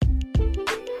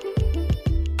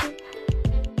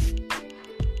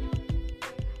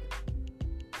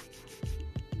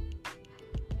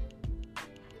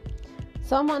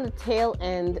So I'm on the tail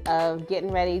end of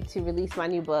getting ready to release my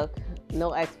new book,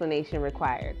 No Explanation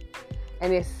Required.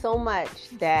 And there's so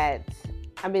much that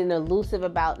I've been elusive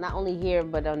about, not only here,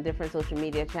 but on different social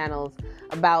media channels,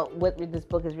 about what this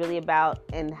book is really about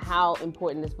and how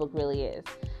important this book really is.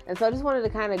 And so I just wanted to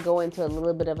kind of go into a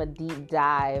little bit of a deep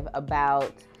dive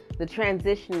about the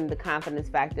transition the confidence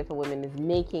factor for women is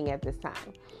making at this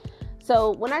time.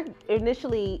 So when I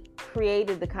initially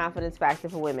created the confidence factor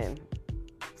for women,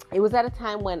 it was at a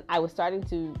time when I was starting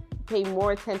to pay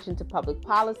more attention to public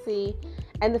policy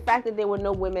and the fact that there were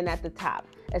no women at the top,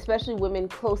 especially women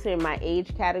closer in my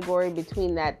age category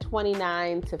between that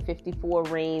 29 to 54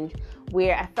 range,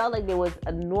 where I felt like there was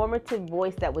a normative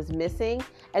voice that was missing,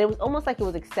 and it was almost like it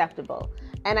was acceptable.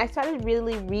 And I started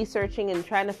really researching and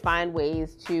trying to find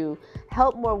ways to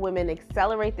help more women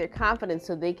accelerate their confidence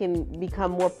so they can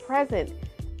become more present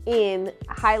in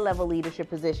high-level leadership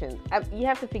positions. You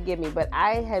have to forgive me, but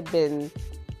I have been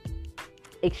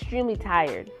extremely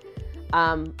tired,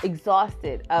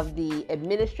 exhausted of the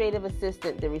administrative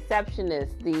assistant, the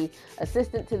receptionist, the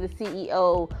assistant to the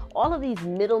CEO, all of these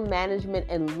middle management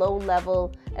and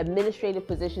low-level administrative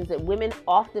positions that women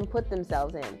often put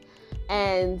themselves in.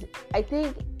 And I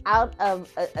think out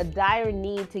of a dire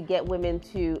need to get women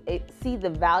to see the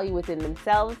value within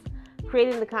themselves,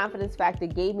 creating the confidence factor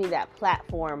gave me that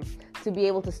platform to be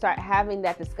able to start having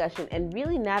that discussion and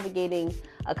really navigating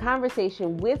a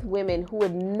conversation with women who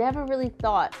had never really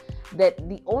thought that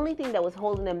the only thing that was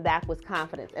holding them back was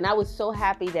confidence. And I was so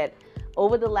happy that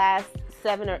over the last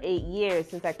 7 or 8 years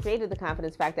since I created the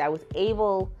confidence factor, I was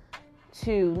able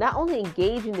to not only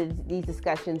engage in these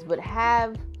discussions, but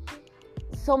have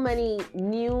so many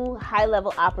new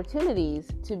high-level opportunities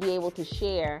to be able to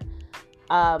share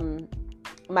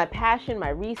my passion, my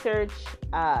research,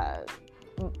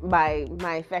 my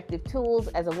effective tools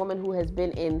as a woman who has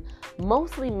been in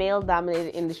mostly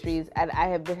male-dominated industries, and I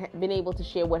have been able to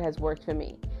share what has worked for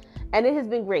me, and it has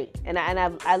been great. And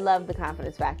I love the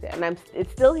confidence factor, and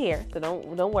it's still here, so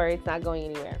don't worry, it's not going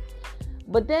anywhere.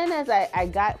 But then as I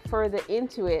got further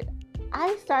into it,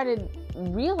 I started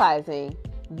realizing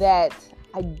that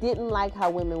I didn't like how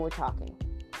women were talking.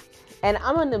 And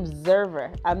I'm an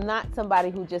observer. I'm not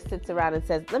somebody who just sits around and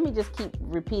says, let me just keep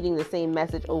repeating the same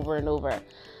message over and over.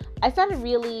 I started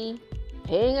really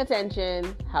paying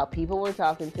attention how people were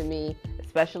talking to me,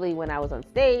 especially when I was on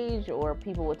stage or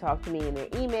people would talk to me in their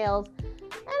emails.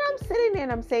 And I'm sitting there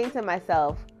and I'm saying to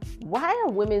myself, why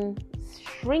are women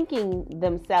shrinking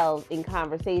themselves in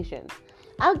conversations?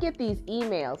 I'll get these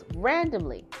emails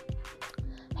randomly.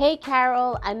 Hey,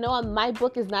 Carol, I know my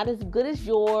book is not as good as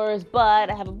yours, but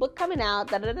I have a book coming out,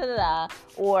 da-da-da-da-da.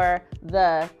 Or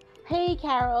hey,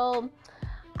 Carol,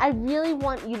 I really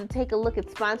want you to take a look at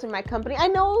sponsoring my company. I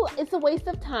know it's a waste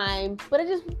of time, but I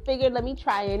just figured let me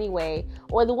try anyway.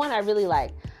 Or the one I really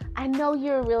like. I know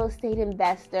you're a real estate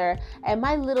investor, and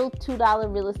my little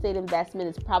 $2 real estate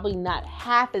investment is probably not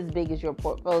half as big as your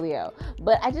portfolio.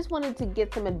 But I just wanted to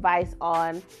get some advice on,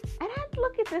 and I'd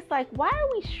look at this like, why are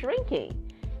we shrinking?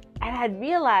 And I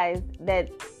realized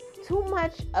that too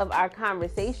much of our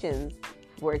conversations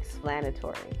were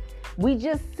explanatory. We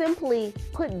just simply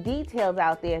put details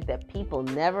out there that people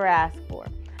never ask for.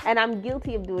 And I'm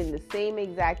guilty of doing the same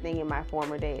exact thing in my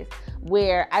former days,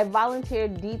 where I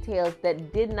volunteered details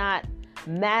that did not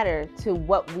matter to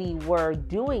what we were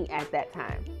doing at that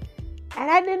time.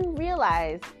 And I didn't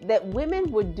realize that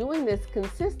women were doing this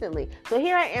consistently. So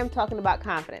here I am talking about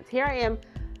confidence. Here I am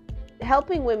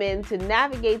helping women to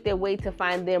navigate their way to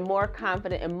find their more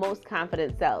confident and most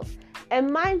confident selves.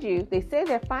 And mind you, they say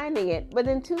they're finding it, but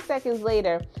then 2 seconds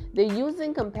later, they're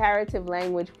using comparative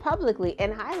language publicly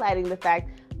and highlighting the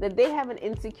fact that they have an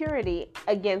insecurity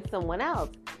against someone else.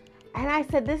 And I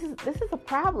said, this is a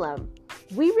problem.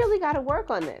 We really got to work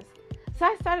on this. So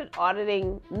I started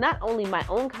auditing not only my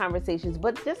own conversations,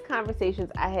 but just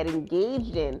conversations I had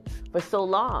engaged in for so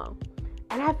long.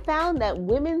 And I found that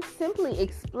women simply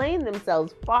explain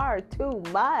themselves far too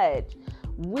much.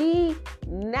 We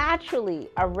naturally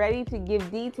are ready to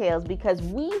give details because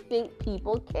we think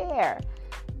people care.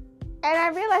 And I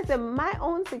realized that my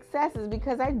own success is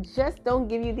because I just don't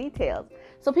give you details.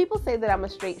 So people say that I'm a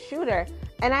straight shooter,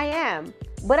 and I am.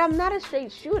 But I'm not a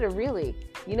straight shooter, really.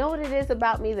 You know what it is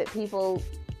about me that people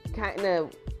kind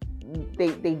of,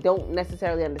 they don't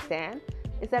necessarily understand?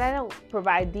 Is that I don't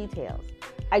provide details.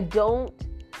 I don't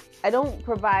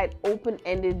provide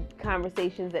open-ended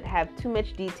conversations that have too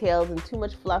much details and too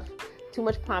much fluff, too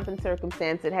much pomp and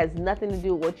circumstance that has nothing to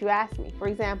do with what you ask me. For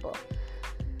example,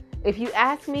 if you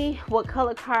ask me what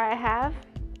color car I have,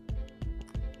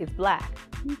 it's black.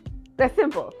 That's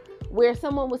simple. Where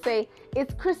someone would say,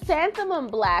 It's chrysanthemum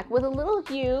black with a little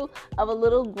hue of a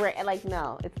little gray. Like,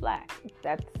 no, it's black.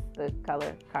 That's the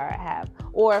color car I have.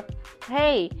 Or,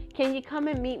 hey, can you come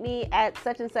and meet me at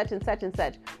such and such and such and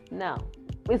such? No,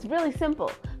 it's really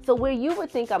simple. So where you would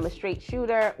think I'm a straight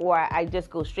shooter or I just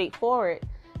go straight forward,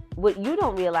 what you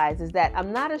don't realize is that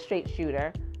I'm not a straight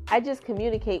shooter. I just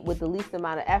communicate with the least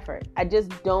amount of effort. I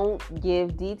just don't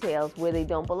give details where they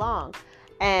don't belong.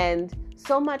 And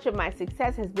so much of my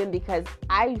success has been because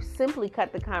I simply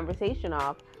cut the conversation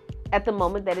off at the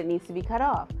moment that it needs to be cut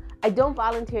off. I don't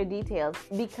volunteer details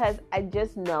because I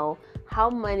just know how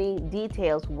many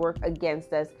details work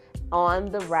against us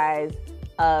on the rise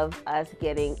of us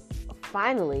getting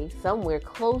finally somewhere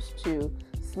close to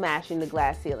smashing the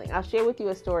glass ceiling. I'll share with you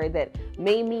a story that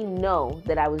made me know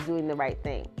that I was doing the right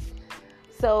thing.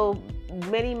 So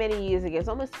many, many years ago, it's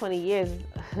almost 20 years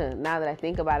now that I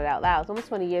think about it out loud. It's almost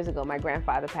 20 years ago, my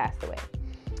grandfather passed away.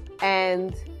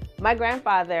 And my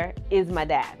grandfather is my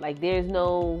dad. Like, there's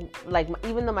no, like,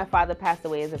 even though my father passed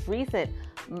away as of recent,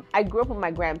 I grew up with my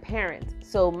grandparents.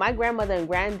 So my grandmother and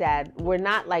granddad were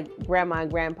not like grandma and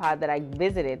grandpa that I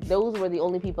visited. Those were the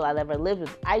only people I ever lived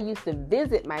with. I used to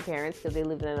visit my parents because they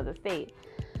lived in another state.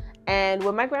 And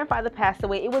when my grandfather passed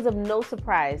away, it was of no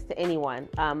surprise to anyone.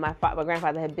 My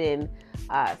grandfather had been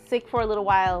sick for a little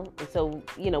while. And so,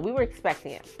 we were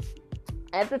expecting it.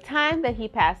 At the time that he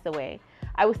passed away,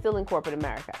 I was still in corporate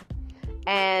America.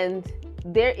 And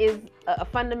there is a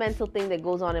fundamental thing that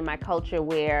goes on in my culture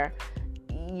where,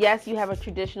 yes, you have a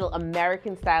traditional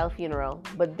American style funeral,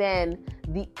 but then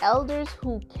the elders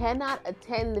who cannot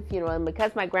attend the funeral, and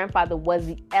because my grandfather was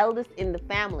the eldest in the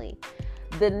family,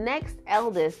 the next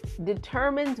eldest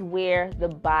determines where the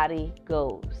body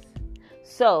goes.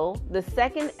 So the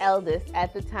second eldest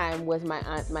at the time was my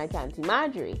Auntie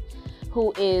Marjorie,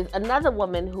 who is another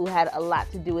woman who had a lot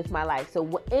to do with my life.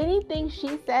 So anything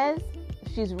she says,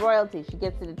 she's royalty. She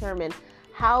gets to determine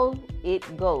how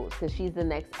it goes because she's the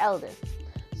next eldest.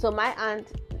 So my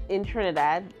aunt in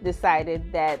Trinidad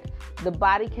decided that the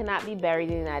body cannot be buried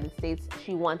in the United States.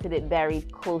 She wanted it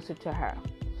buried closer to her.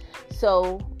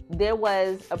 So there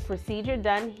was a procedure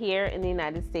done here in the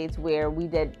United States where we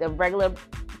did a regular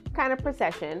kind of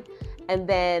procession. And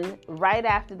then right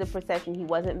after the procession, he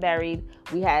wasn't buried.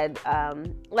 We had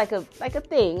like a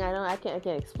thing. I can't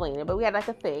explain it, but we had like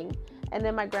a thing. And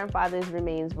then my grandfather's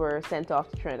remains were sent off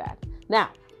to Trinidad. Now,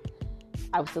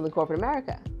 I was still in corporate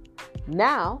America.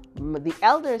 Now, the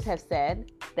elders have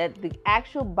said that the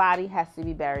actual body has to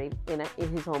be buried in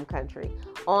his home country,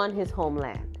 on his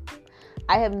homeland.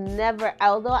 I have never,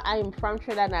 although I am from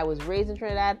Trinidad and I was raised in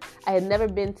Trinidad, I had never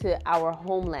been to our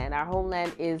homeland. Our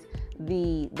homeland is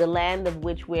the land of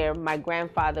which where my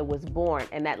grandfather was born,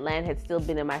 and that land had still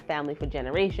been in my family for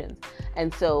generations.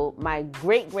 And so my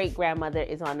great-great-grandmother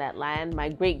is on that land, my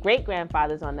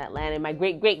great-great-grandfather's on that land, and my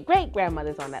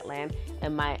great-great-great-grandmother's on that land.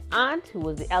 And my aunt, who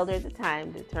was the elder at the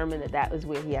time, determined that was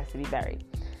where he has to be buried.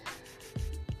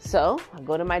 So I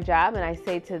go to my job and I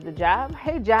say to the job,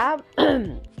 hey job,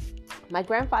 my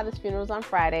grandfather's funeral is on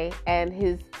Friday and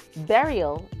his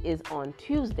burial is on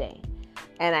Tuesday.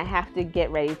 And I have to get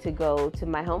ready to go to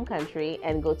my home country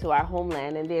and go to our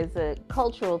homeland. And there's a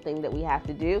cultural thing that we have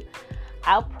to do.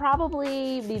 I'll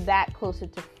probably be back closer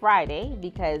to Friday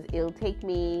because it'll take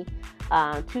me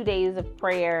 2 days of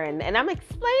prayer. And I'm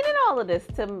explaining all of this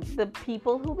to the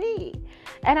people who be.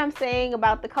 And I'm saying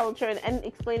about the culture and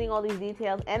explaining all these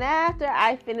details. And after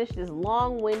I finish this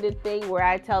long-winded thing where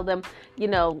I tell them,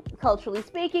 culturally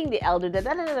speaking, the elder,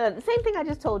 the same thing I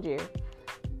just told you.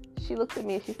 She looked at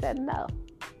me and she said,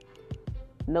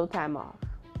 no time off.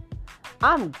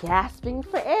 I'm gasping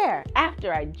for air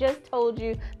after I just told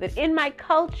you that in my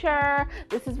culture,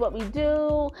 this is what we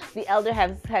do. The elder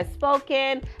has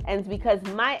spoken, and it's because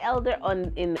my elder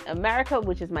in America,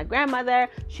 which is my grandmother,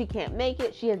 she can't make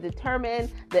it. She has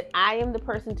determined that I am the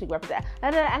person to represent.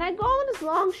 And I go on this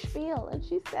long spiel, and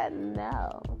she said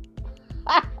no.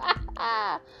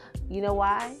 You know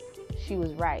why? She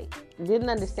was right. Didn't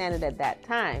understand it at that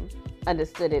time.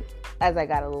 Understood it as I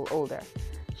got a little older.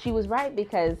 She was right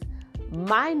because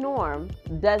my norm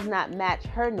does not match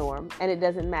her norm, and it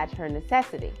doesn't match her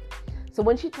necessity. So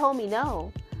when she told me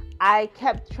no, I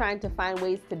kept trying to find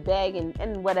ways to beg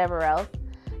and whatever else.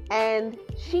 And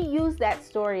she used that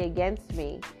story against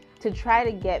me to try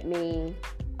to get me,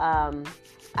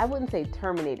 I wouldn't say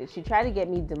terminated. She tried to get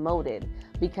me demoted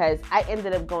because I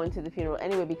ended up going to the funeral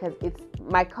anyway because it's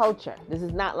my culture. This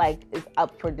is not like it's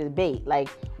up for debate. Like,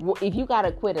 if you got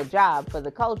to quit a job for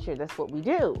the culture, that's what we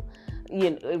do.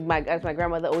 As my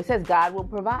grandmother always says, God will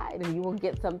provide and you will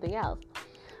get something else.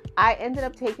 I ended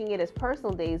up taking it as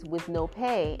personal days with no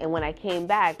pay. And when I came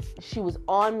back, she was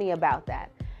on me about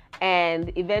that.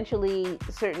 And eventually,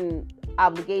 certain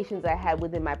obligations I had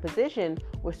within my position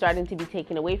were starting to be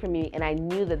taken away from me. And I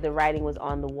knew that the writing was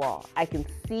on the wall. I can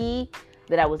see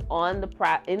that I was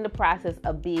in the process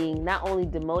of being not only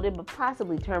demoted, but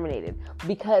possibly terminated,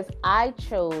 because I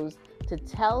chose to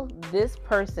tell this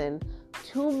person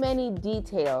too many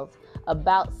details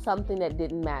about something that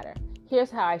didn't matter. Here's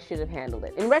how I should have handled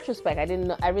it. In retrospect,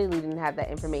 I really didn't have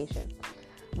that information.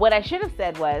 What I should have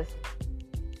said was,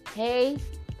 hey,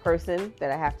 person that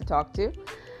I have to talk to,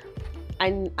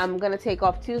 I'm going to take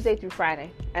off Tuesday through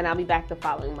Friday, and I'll be back the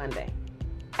following Monday.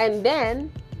 And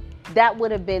then that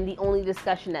would have been the only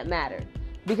discussion that mattered,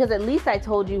 because at least I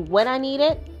told you when I need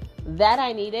it, that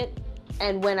I need it,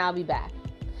 and when I'll be back.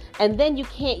 And then you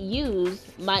can't use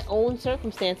my own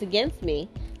circumstance against me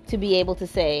to be able to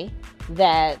say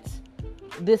that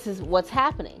this is what's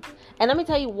happening. And let me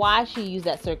tell you why she used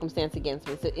that circumstance against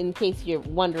me. So in case you're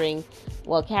wondering,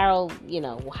 well, Carol,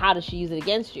 how does she use it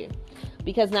against you?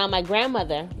 Because now my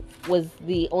grandmother was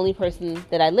the only person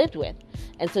that I lived with.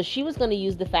 And so she was going to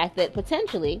use the fact that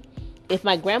potentially, if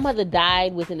my grandmother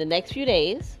died within the next few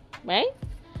days, right,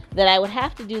 that I would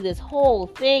have to do this whole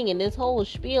thing and this whole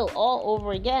spiel all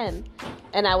over again.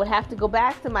 And I would have to go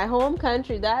back to my home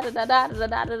country,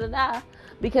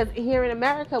 because here in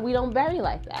America, we don't bury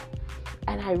like that.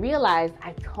 And I realized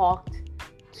I talked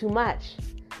too much.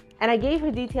 And I gave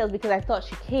her details because I thought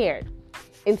she cared.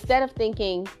 Instead of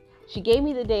thinking, she gave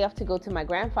me the day off to go to my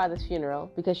grandfather's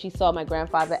funeral because she saw my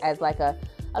grandfather as like a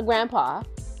grandpa.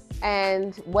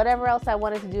 And whatever else I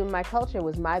wanted to do in my culture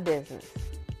was my business.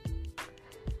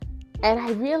 And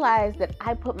I realized that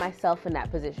I put myself in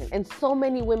that position. And so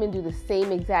many women do the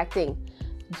same exact thing.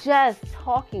 Just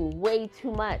talking way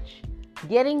too much.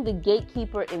 Getting the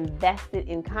gatekeeper invested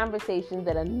in conversations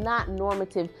that are not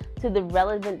normative to the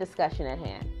relevant discussion at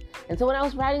hand. And so when I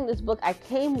was writing this book, I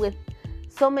came with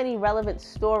so many relevant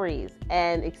stories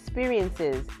and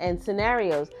experiences and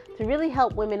scenarios to really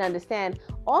help women understand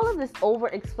all of this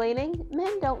over-explaining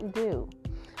men don't do.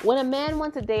 When a man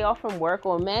wants a day off from work,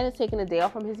 or a man is taking a day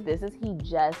off from his business, he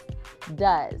just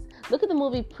does. Look at the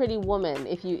movie Pretty Woman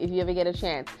if you ever get a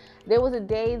chance. There was a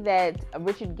day that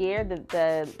Richard Gere,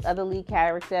 the other lead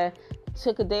character,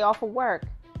 took a day off of work.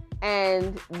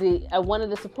 And one of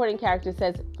the supporting characters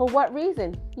says, for what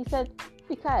reason? He said,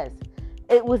 because.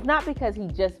 It was not because he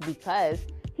just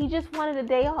wanted a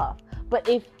day off. But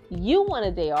if you want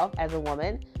a day off as a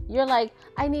woman, you're like,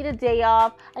 I need a day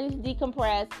off. I need to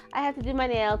decompress. I have to do my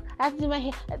nails. I have to do my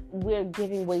hair. We're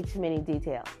giving way too many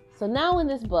details. So now in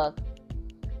this book,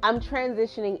 I'm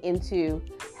transitioning into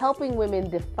helping women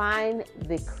define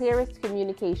the clearest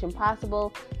communication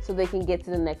possible so they can get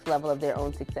to the next level of their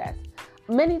own success.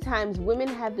 Many times women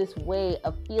have this way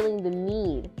of feeling the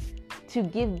need to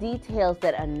give details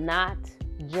that are not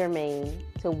germane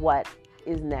to what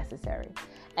is necessary.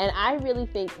 And I really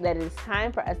think that it is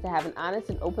time for us to have an honest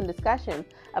and open discussion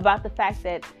about the fact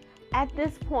that at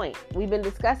this point, we've been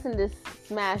discussing this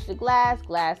smash the glass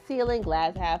ceiling,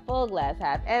 glass half full, glass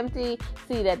half empty,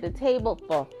 seat at the table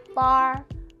for far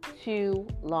too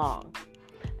long.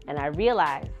 And I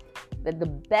realized that the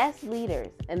best leaders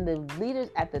and the leaders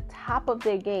at the top of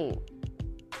their game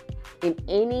in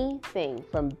anything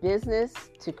from business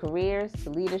to careers to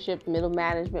leadership, middle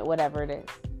management, whatever it is,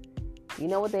 you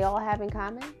know what they all have in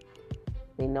common?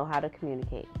 They know how to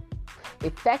communicate.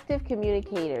 Effective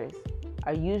communicators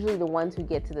are usually the ones who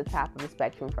get to the top of the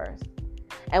spectrum first.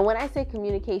 And when I say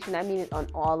communication, I mean it on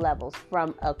all levels,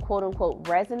 from a quote-unquote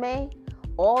resume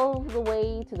all the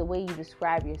way to the way you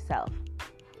describe yourself.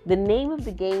 The name of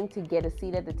the game to get a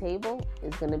seat at the table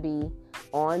is going to be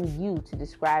on you to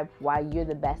describe why you're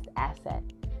the best asset.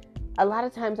 A lot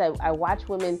of times I watch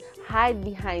women hide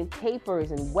behind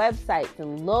papers and websites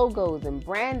and logos and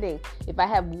branding. If I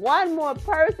have one more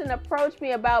person approach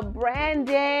me about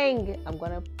branding, I'm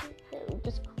going to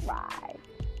just cry.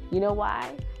 You know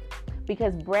why?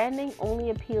 Because branding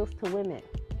only appeals to women.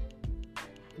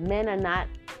 Men are not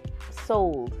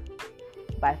sold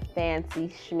by fancy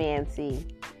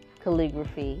schmancy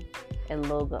calligraphy and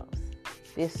logos.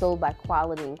 They're sold by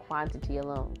quality and quantity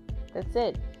alone. That's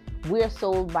it. We're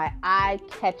sold by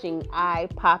eye-catching,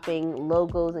 eye-popping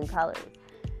logos and colors.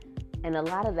 And a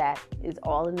lot of that is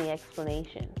all in the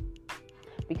explanation,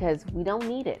 because we don't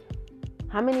need it.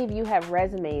 How many of you have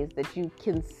resumes that you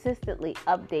consistently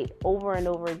update over and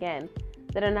over again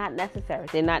that are not necessary?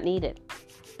 They're not needed.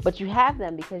 But you have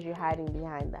them because you're hiding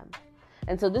behind them.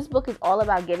 And so this book is all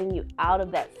about getting you out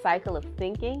of that cycle of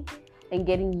thinking and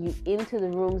getting you into the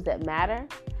rooms that matter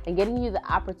and getting you the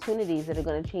opportunities that are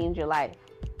going to change your life.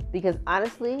 Because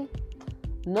honestly,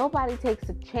 nobody takes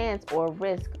a chance or a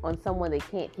risk on someone they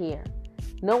can't hear.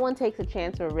 No one takes a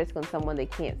chance or a risk on someone they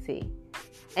can't see.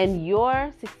 And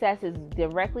your success is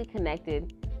directly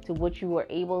connected to what you are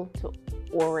able to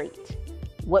orate,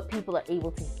 what people are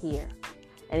able to hear.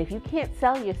 And if you can't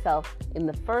sell yourself in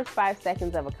the first 5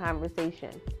 seconds of a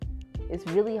conversation, it's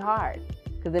really hard,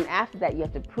 because then after that you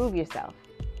have to prove yourself.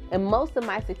 And most of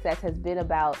my success has been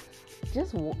about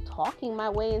just talking my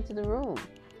way into the room.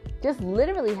 Just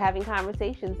literally having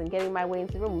conversations and getting my way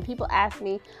into the room. When people ask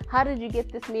me, how did you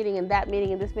get this meeting and that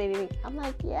meeting and this meeting? I'm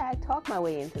like, yeah, I talk my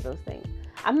way into those things.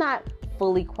 I'm not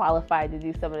fully qualified to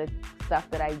do some of the stuff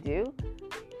that I do.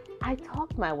 I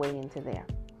talked my way into there.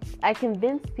 I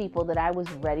convinced people that I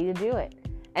was ready to do it.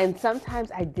 And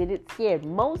sometimes I did it scared.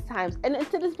 Most times, and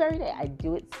to this very day, I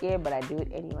do it scared, but I do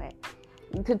it anyway.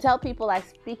 To tell people I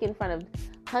speak in front of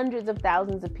hundreds of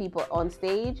thousands of people on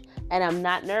stage and I'm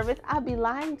not nervous, I'll be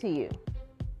lying to you.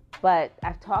 But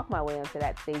I've talked my way onto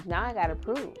that stage. Now I got to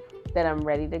prove that I'm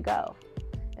ready to go.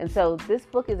 And so this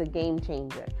book is a game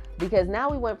changer, because now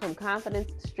we went from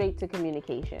confidence straight to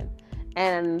communication.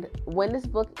 And when this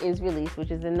book is released,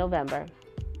 which is in November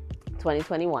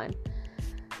 2021,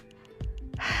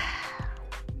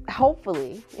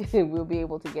 hopefully we'll be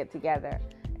able to get together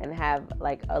and have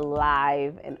like a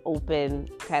live and open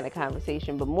kind of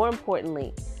conversation. But more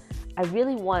importantly, I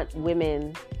really want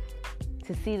women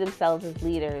to see themselves as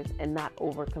leaders and not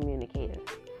over communicators.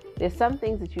 There's some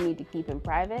things that you need to keep in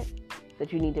private,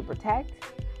 that you need to protect,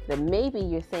 that maybe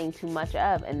you're saying too much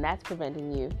of, and that's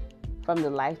preventing you from the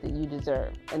life that you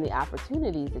deserve and the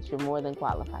opportunities that you're more than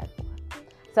qualified for.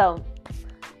 So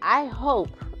I hope,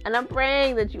 and I'm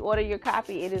praying that you order your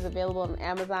copy. It is available on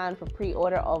Amazon for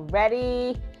pre-order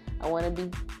already. I want to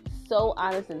be so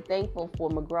honest and thankful for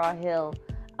McGraw-Hill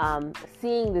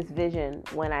seeing this vision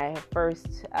when I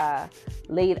first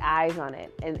laid eyes on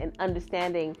it, and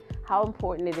understanding how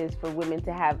important it is for women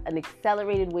to have an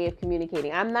accelerated way of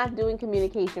communicating. I'm not doing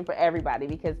communication for everybody,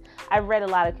 because I've read a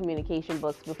lot of communication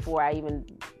books before I even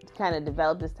kind of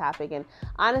developed this topic. And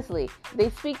honestly, they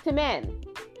speak to men.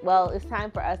 Well, it's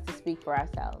time for us to speak for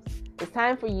ourselves. It's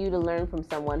time for you to learn from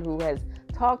someone who has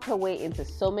talked her way into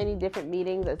so many different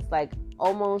meetings. It's like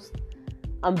almost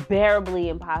unbearably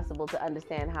impossible to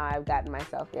understand how I've gotten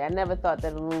myself there. I never thought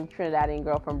that a little Trinidadian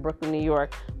girl from Brooklyn, New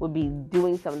York would be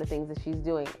doing some of the things that she's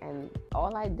doing. And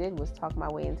all I did was talk my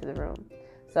way into the room.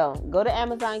 So go to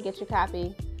Amazon, get your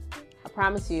copy. I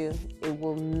promise you, it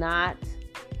will not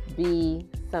be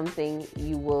something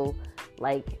you will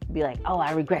be like, oh,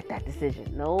 I regret that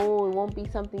decision. No, it won't be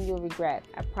something you'll regret.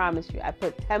 I promise you. I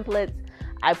put templates,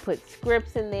 I put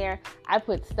scripts in there, I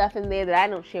put stuff in there that I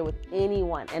don't share with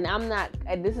anyone. And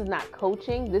this is not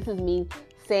coaching. This is me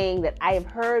saying that I have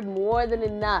heard more than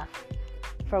enough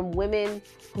from women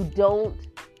who don't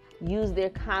use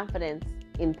their confidence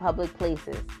in public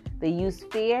places. They use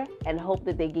fear and hope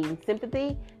that they gain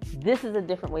sympathy. This is a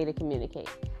different way to communicate.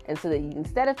 And so that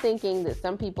instead of thinking that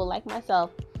some people like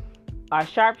myself are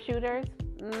sharpshooters,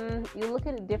 you look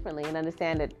at it differently and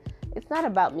understand that it's not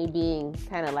about me being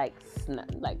kind of like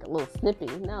a little snippy.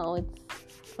 No,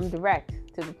 I'm direct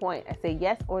to the point. I say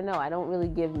yes or no. I don't really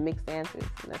give mixed answers,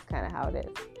 and that's kind of how it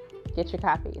is. Get your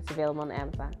copy. It's available on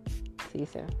Amazon. See you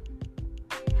soon.